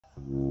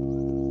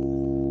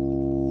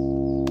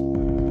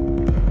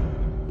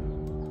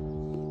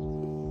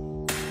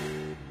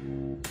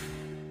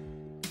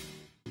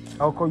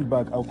I'll call you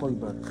back. I'll call you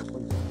back.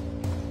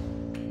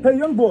 Hey,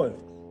 young boy,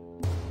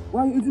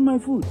 why are you eating my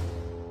food?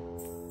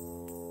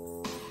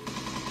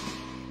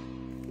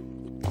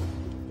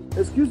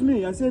 Excuse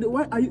me, I said,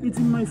 why are you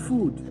eating my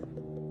food?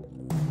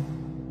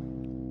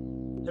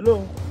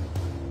 Hello?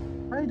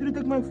 Why did you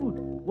take my food?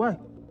 Why?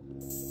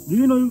 Do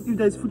you know if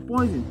there's food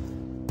poison?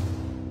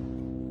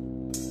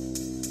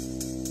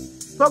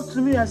 Talk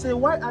to me. I say,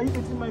 why are you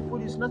eating my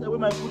food? You snatch away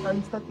my food and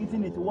you start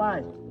eating it.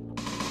 Why? Oh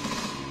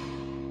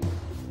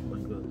my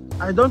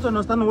God. I don't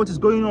understand what is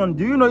going on.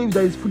 Do you know if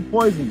there is food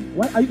poison?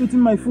 Why are you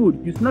eating my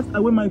food? You snatch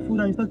away my food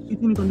and you start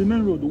eating it on the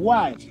main road.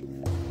 Why?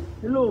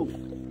 Hello?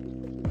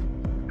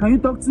 Can you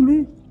talk to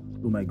me?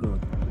 Oh my God.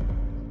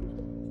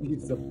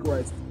 Jesus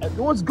Christ.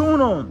 What's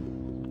going on?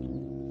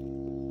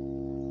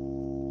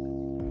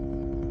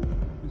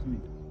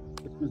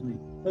 Excuse me.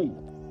 Hey.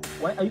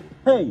 Why are you...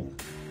 Hey.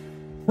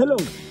 Hello.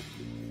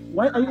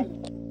 Why are you...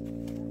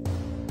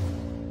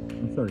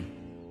 I'm sorry.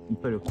 I'm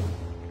sorry.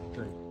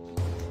 Sorry.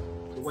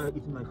 So why are you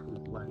eating my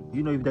food? Why? Do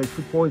you know if there is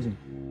food poison?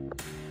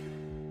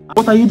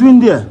 What are you doing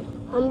there?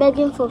 I'm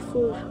begging for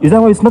food. Is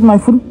that why it's not my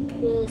food?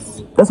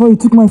 Yes. That's why you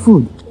took my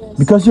food? Yes.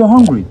 Because you're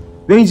hungry.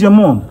 Where is your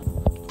mom?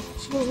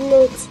 She's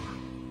late.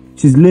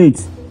 She's late?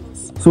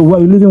 Yes. So who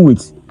are you living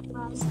with?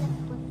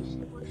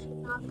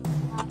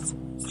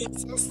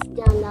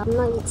 I'm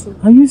not eating.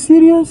 Are you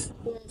serious?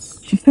 Yes.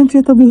 She sent you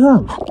out of the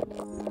house.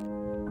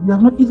 You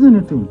have not eaten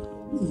anything.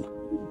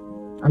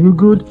 Are you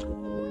good?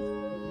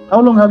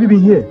 How long have you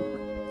been here?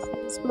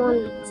 Since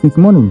morning. Since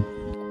morning.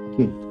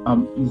 Okay.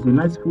 It's the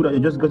nice food that you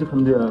just got it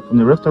from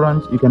the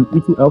restaurant. You can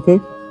eat it. Okay.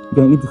 You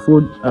can eat the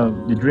food,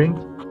 the drink,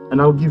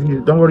 and I'll give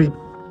you. Don't worry.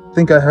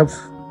 I'm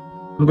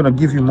gonna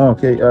give you more.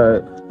 Okay.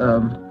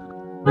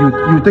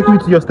 You take me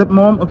to your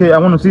stepmom. Okay. I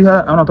want to see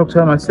her. I want to talk to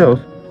her myself.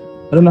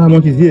 I don't know how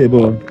much is here,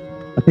 but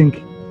I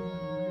think.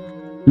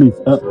 Please.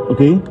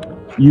 Okay.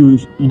 You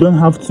don't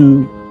have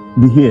to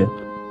be here.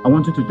 I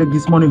want you to take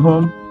this money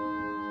home.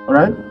 All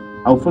right.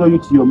 I'll follow you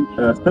to your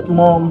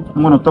stepmom.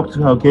 I'm gonna talk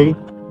to her. Okay.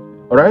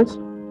 All right.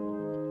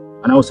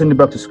 And I will send you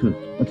back to school.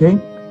 Okay.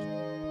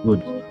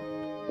 Good.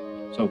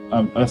 So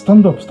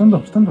stand up,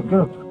 get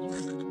up.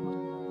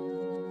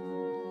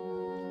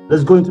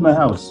 Let's go into my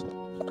house.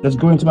 Let's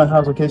go into my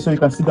house, okay? So you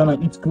can sit down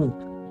and eat good.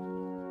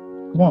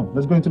 Come on,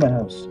 let's go into my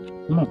house.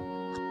 Come on.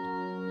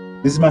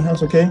 This is my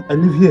house, okay? I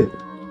live here.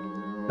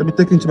 Let me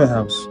take you into my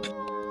house.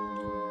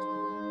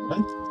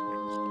 Right?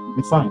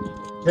 Be fine,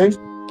 okay?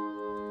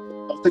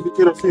 I'll take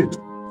care of you.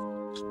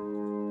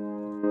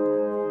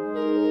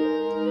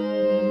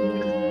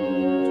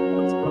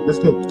 Let's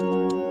go.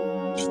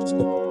 Let's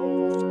go.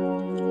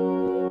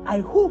 I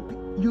hope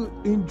you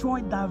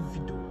enjoyed that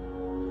video.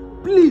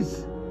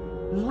 Please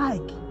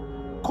like,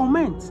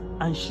 comment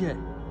and share.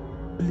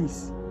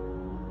 Please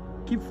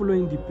keep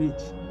following the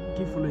page.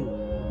 Keep following.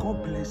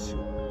 God bless you.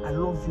 I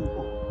love you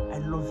all. I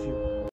love you.